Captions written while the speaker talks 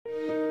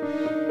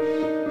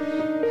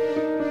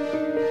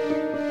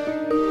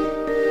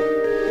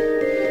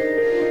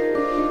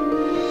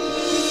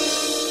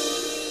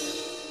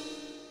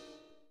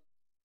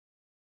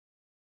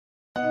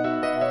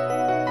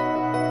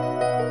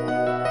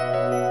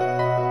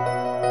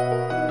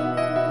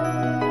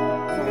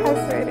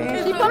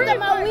She bumped up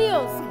my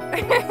wheels.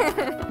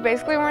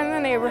 Basically, we're in the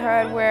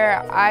neighborhood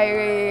where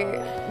I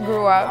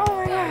grew up. Oh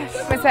my gosh.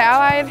 It's the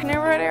Allied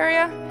neighborhood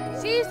area.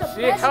 She's the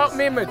She best. helped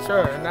me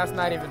mature, and that's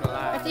not even a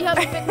lie. She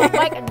helped me pick my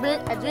bike at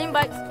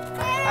DreamBikes.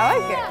 I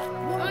like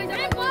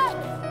it.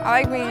 I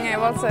like being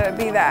able to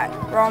be that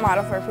role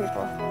model for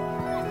people.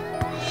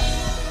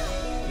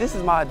 This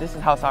is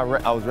the house I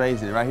was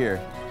raised in, right here.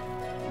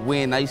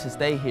 When I used to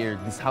stay here,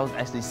 this house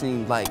actually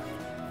seemed like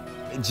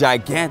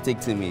gigantic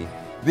to me.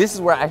 This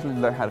is where I actually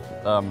learned how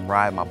to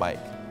ride my bike.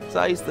 So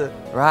I used to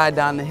ride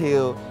down the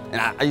hill, and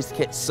I used to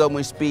catch so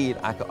much speed,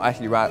 I could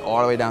actually ride all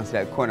the way down to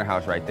that corner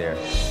house right there.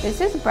 This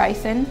is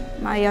Bryson,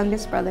 my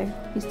youngest brother.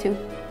 He's 2.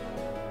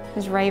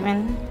 This is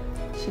Raven.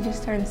 She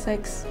just turned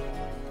 6.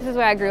 This is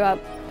where I grew up.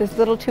 This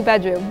little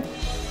 2-bedroom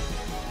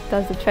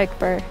does the trick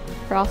for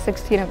all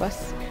 16 of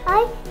us.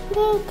 I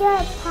need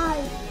that park.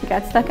 We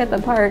got stuck at the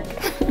park.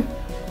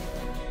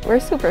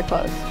 We're super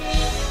close.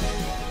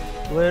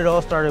 Well, it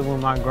all started when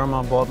my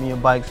grandma bought me a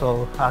bike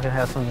so I can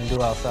have something to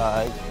do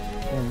outside.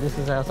 And this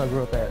is the house I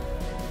grew up at.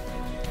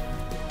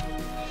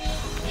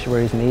 She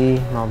raised me,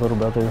 my little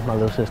brother, my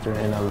little sister,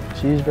 and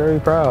she's very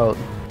proud.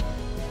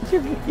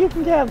 You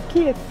can give a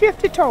kid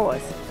 50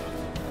 toys.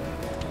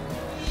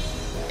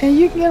 And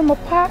you can get them a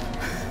pot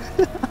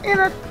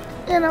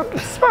and a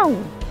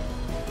spoon.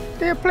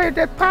 They'll play with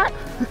that pot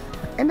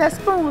and that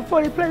spoon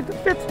before they play with the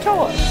 50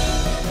 toys.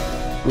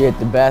 We're at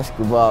the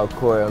basketball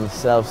court on the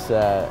south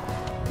side.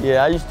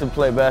 Yeah, I used to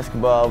play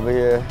basketball over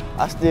here.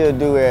 I still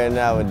do every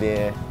now and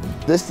then.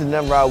 This is the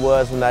number I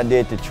was when I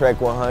did the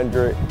Trek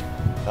 100,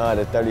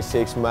 the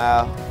 36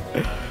 mile.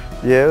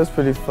 Yeah, it was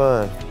pretty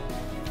fun.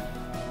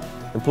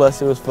 And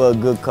plus it was for a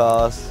good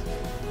cause,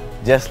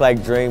 just like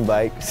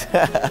DreamBikes.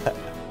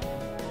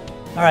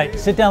 All right,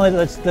 sit down,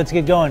 let's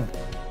get going.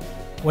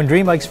 When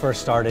DreamBikes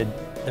first started,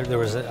 there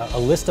was a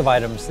list of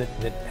items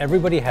that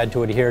everybody had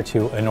to adhere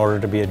to in order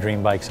to be a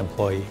DreamBikes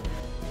employee.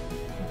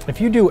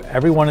 If you do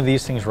every one of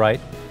these things right,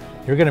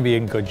 you're going to be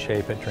in good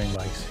shape at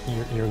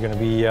DreamBikes. You're going to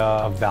be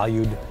a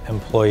valued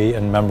employee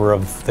and member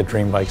of the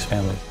DreamBikes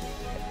family.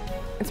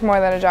 It's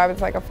more than a job,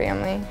 it's like a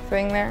family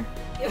thing there.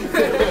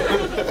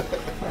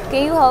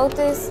 Can you hold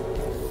this?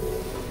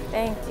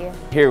 Thank you.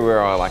 Here we're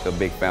all like a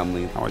big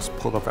family. I always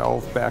pull the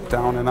valve back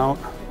down and out.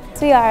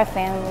 So we are a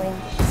family.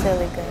 It's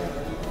really good.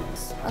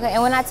 Okay,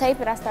 and when I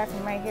tape it, I start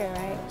from right here,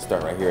 right?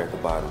 Start right here at the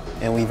bottom.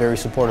 And we very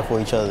supportive for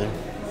each other.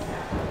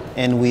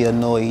 And we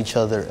annoy each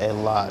other a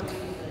lot.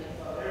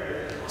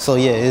 So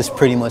yeah, it's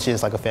pretty much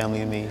is like a family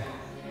to me.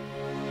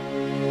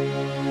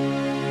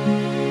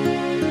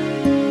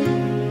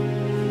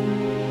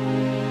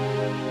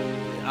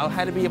 I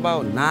had to be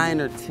about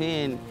 9 or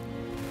 10.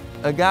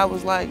 A guy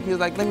was like,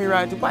 let me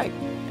ride your bike.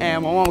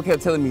 And my mama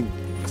kept telling me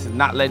to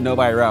not let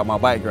nobody ride my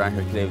bike around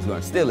here because they was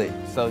gonna steal it.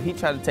 So he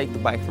tried to take the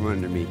bike from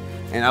under me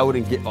and I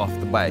wouldn't get off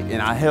the bike.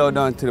 And I held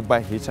on to the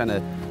bike. He was trying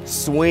to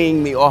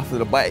swing me off of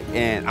the bike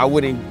and I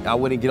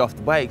wouldn't get off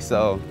the bike.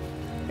 So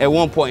at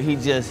one point he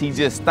just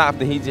stopped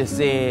and he just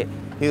said,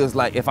 he was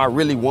like, if I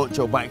really want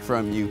your bike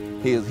from you,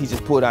 he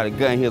just pulled out a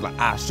gun. He was like,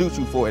 I'll shoot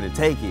you for it and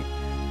take it.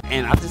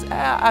 And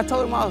I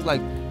told him, I was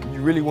like,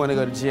 you really want to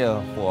go to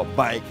jail for a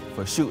bike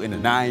for shooting a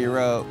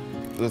 9-year-old?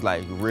 It was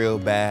like real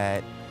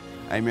bad.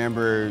 I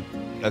remember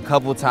a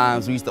couple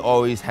times we used to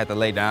always have to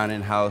lay down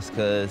in the house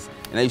and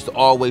they used to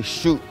always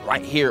shoot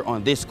right here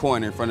on this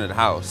corner in front of the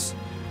house.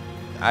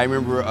 I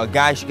remember a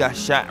guy got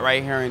shot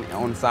right here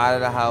on the side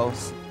of the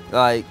house.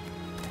 Like,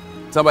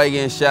 somebody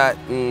getting shot,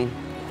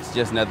 it's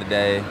just another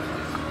day.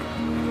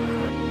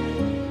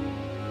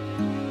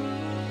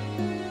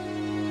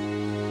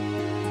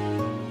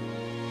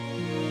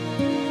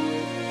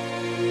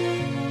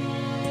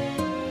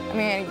 I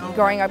mean,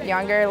 growing up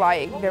younger,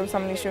 like, there were so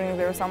many shootings,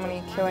 there were so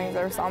many killings,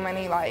 there were so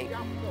many, like,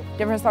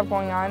 different stuff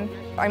going on.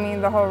 I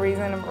mean, the whole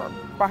reason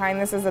behind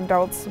this is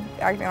adults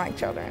acting like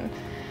children.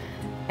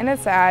 And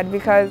it's sad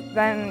because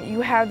then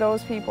you have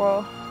those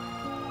people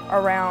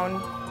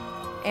around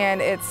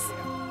and it's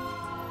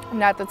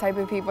not the type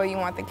of people you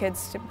want the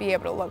kids to be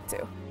able to look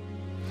to.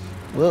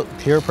 Well,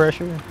 peer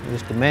pressure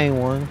is the main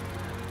one.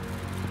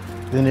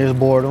 Then there's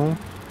boredom,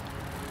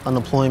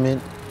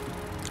 unemployment,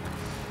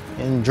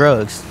 and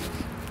drugs.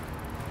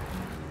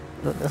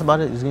 That's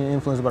about it. It's getting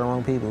influenced by the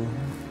wrong people.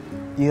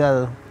 You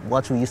gotta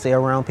watch what you say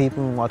around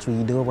people and watch what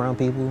you do around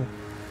people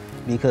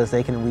because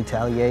they can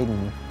retaliate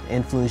and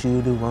influence you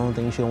to do wrong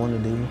things you don't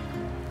want to do.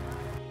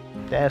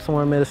 Dad's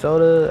somewhere in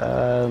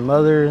Minnesota,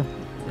 mother,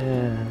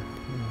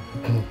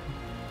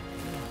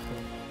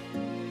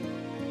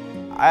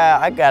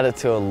 I got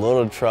into a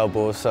little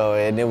trouble,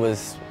 and it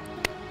was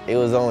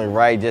only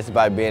right just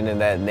by being in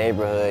that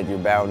neighborhood. You're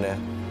bound to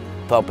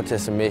bump into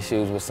some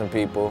issues with some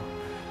people.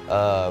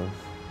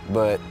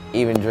 But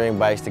even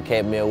DreamBikes that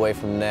kept me away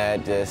from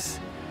that, just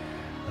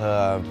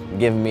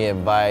giving me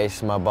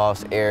advice. My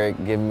boss, Eric,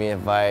 giving me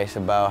advice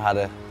about how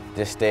to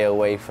just stay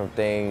away from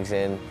things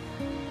and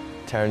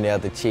turn the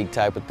other cheek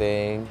type of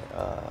thing.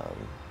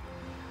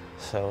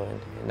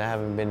 And I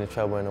haven't been in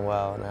trouble in a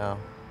while now.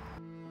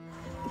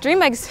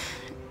 DreamBikes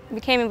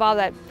became involved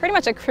at pretty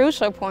much a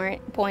crucial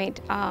point.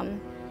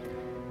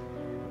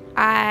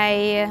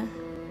 I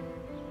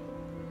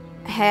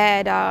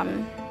had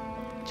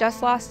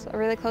just lost a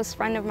really close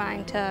friend of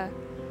mine to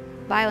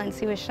violence.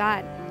 He was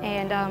shot,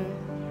 and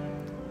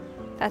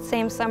that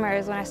same summer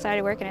is when I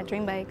started working at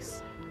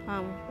DreamBikes.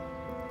 I'm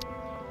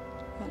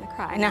gonna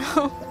cry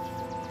now.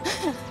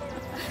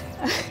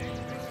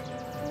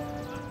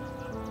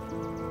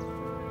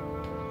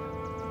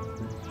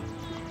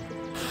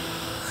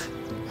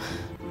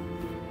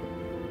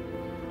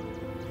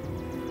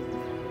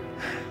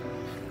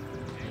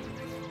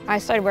 I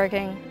started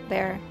working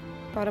there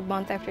about a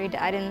month after he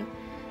died, and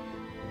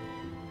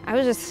I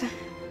was just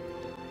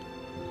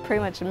pretty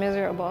much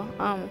miserable,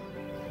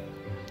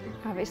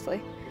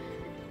 obviously.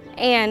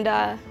 And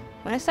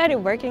when I started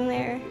working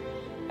there,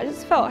 I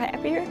just felt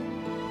happier.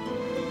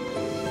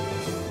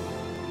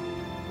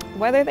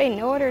 Whether they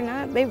know it or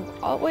not, they've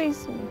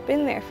always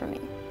been there for me.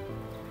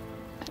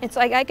 It's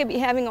like I could be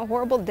having a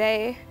horrible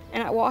day,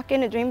 and I walk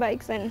into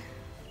DreamBikes and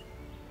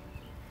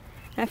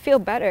I feel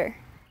better.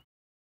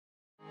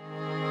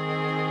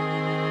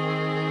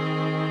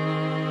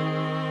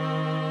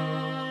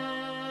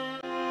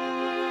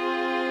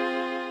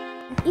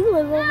 You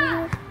live over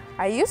here?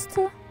 I used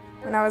to,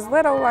 when I was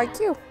little, like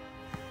you.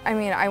 I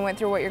mean, I went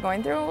through what you're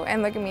going through,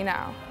 and look at me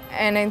now,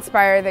 and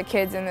inspire the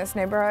kids in this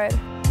neighborhood.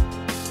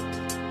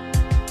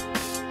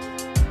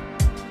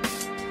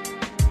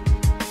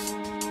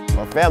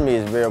 My family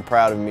is real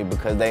proud of me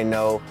because they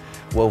know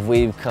what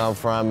we've come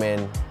from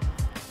and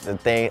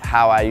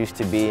how I used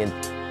to be.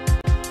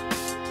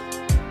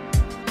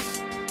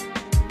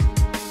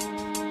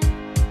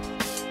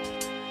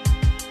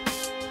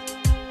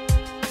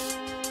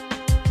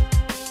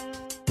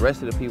 The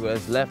rest of the people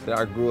that's left that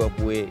I grew up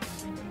with,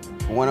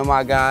 one of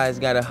my guys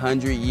got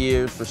 100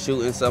 years for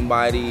shooting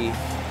somebody.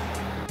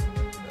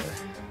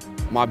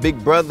 My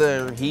big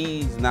brother,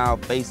 he's now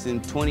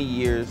facing 20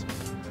 years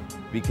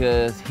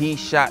because he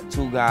shot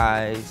 2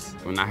 guys.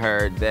 When I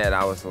heard that,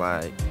 I was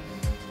like,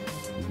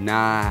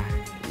 nah,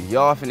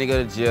 y'all finna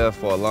go to jail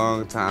for a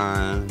long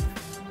time.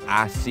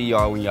 I see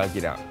y'all when y'all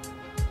get out.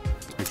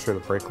 Make sure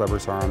the brake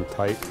levers are on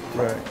tight.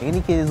 Right.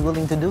 Any kid is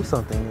willing to do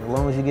something as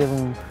long as you give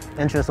them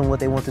interest in what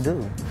they want to do.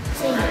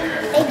 See,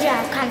 they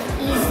drive kind of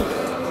easy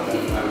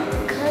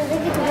because they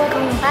get to work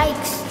on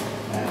bikes.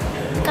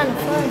 It's kind of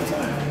fun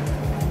too.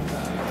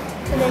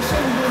 So they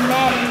shouldn't be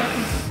mad at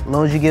nothing. As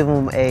long as you give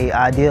them an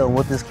idea of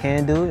what this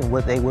can do and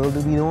what they will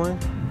be doing,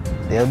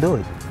 they'll do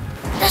it.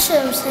 That's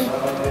what I'm saying.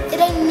 It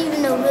ain't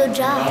even a real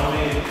job.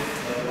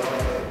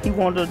 He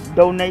wants to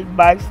donate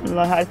bikes and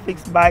learn how to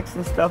fix bikes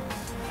and stuff.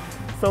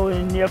 So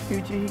in the near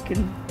future, he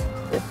can,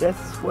 if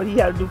that's what he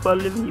had to do for a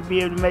living, he'll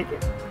be able to make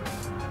it.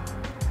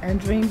 And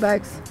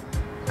DreamBikes,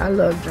 I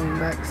love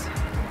DreamBikes.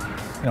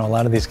 You know, a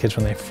lot of these kids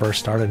when they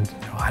first started,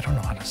 I don't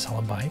know how to sell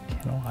a bike.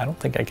 I don't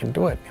think I can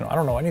do it. I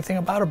don't know anything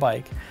about a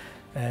bike.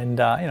 And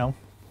now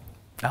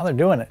they're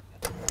doing it.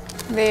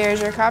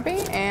 There's your copy,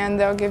 and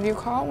they'll give you a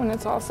call when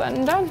it's all said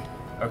and done.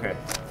 Okay.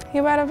 He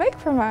bought a bike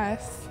from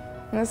us,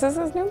 and this is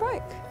his new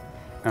bike.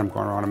 I'm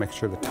going around to make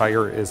sure the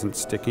tire isn't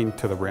sticking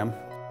to the rim.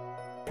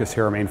 Because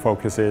here our main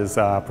focus is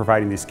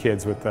providing these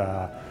kids with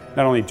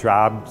not only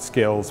job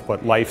skills,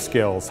 but life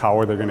skills. How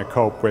are they going to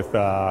cope with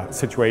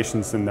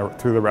situations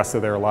through the rest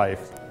of their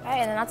life? All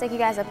right, then I'll take you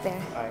guys up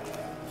there. All right.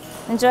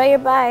 Enjoy your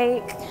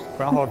bike.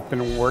 Well, I've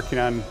been working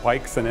on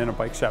bikes and in a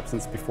bike shop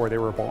since before they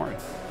were born.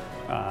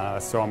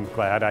 So I'm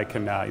glad I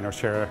can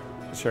share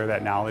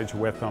that knowledge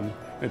with them.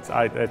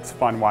 It's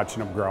fun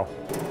watching them grow.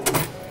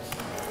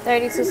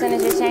 32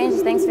 cents your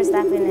change. Thanks for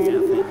stopping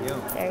in.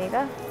 There you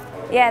go.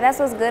 Yeah, that's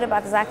what's good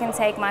about this. I can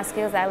take my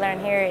skills that I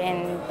learned here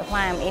and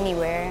apply them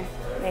anywhere,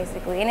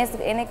 basically. And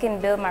it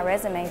can build my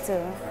resume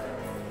too,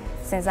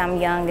 since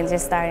I'm young and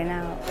just starting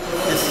out.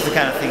 This is the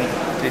kind of thing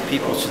that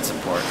people should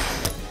support.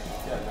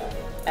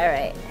 All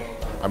right.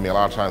 I mean, a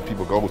lot of times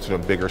people go to the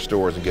bigger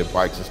stores and get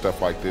bikes and stuff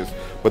like this,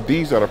 but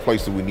these are the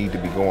places we need to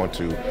be going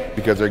to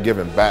because they're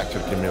giving back to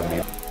the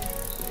community.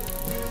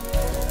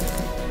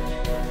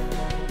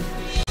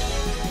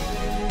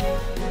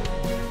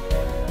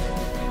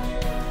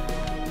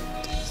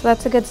 So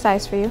that's a good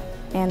size for you,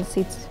 and the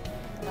seat's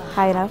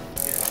high enough.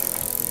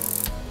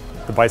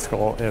 The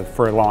bicycle,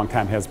 for a long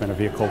time, has been a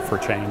vehicle for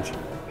change.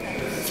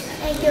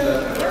 Thank you.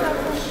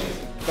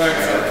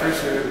 Thanks, I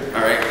appreciate it.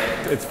 All right.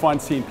 It's fun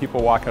seeing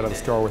people walk out of the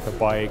store with a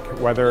bike,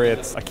 whether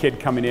it's a kid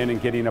coming in and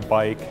getting a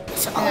bike.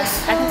 I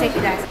can take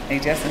you guys. They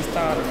just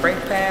installed a brake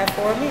pad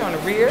for me on the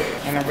rear,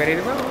 and I'm ready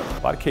to roll.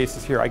 A lot of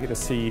cases here, I get to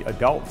see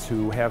adults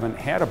who haven't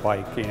had a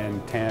bike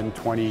in 10,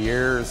 20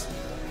 years,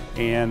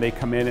 and they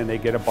come in and they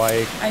get a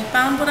bike. I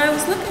found what I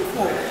was looking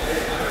for.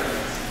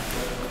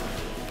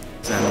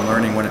 And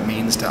learning what it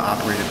means to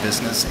operate a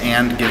business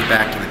and give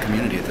back to the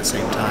community at the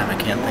same time.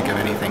 I can't think of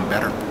anything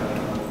better.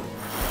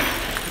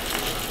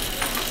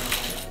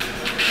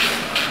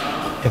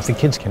 If the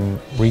kids can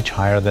reach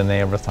higher than they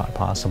ever thought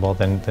possible,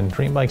 then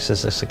DreamBikes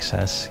is a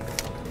success.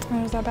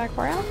 Where's that back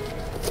for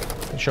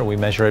you? Sure, we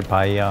measure it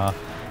by,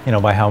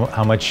 by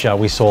how much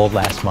we sold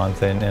last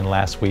month and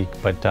last week,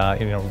 but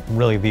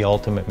really the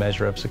ultimate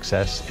measure of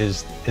success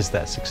is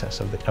that success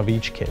of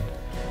each kid.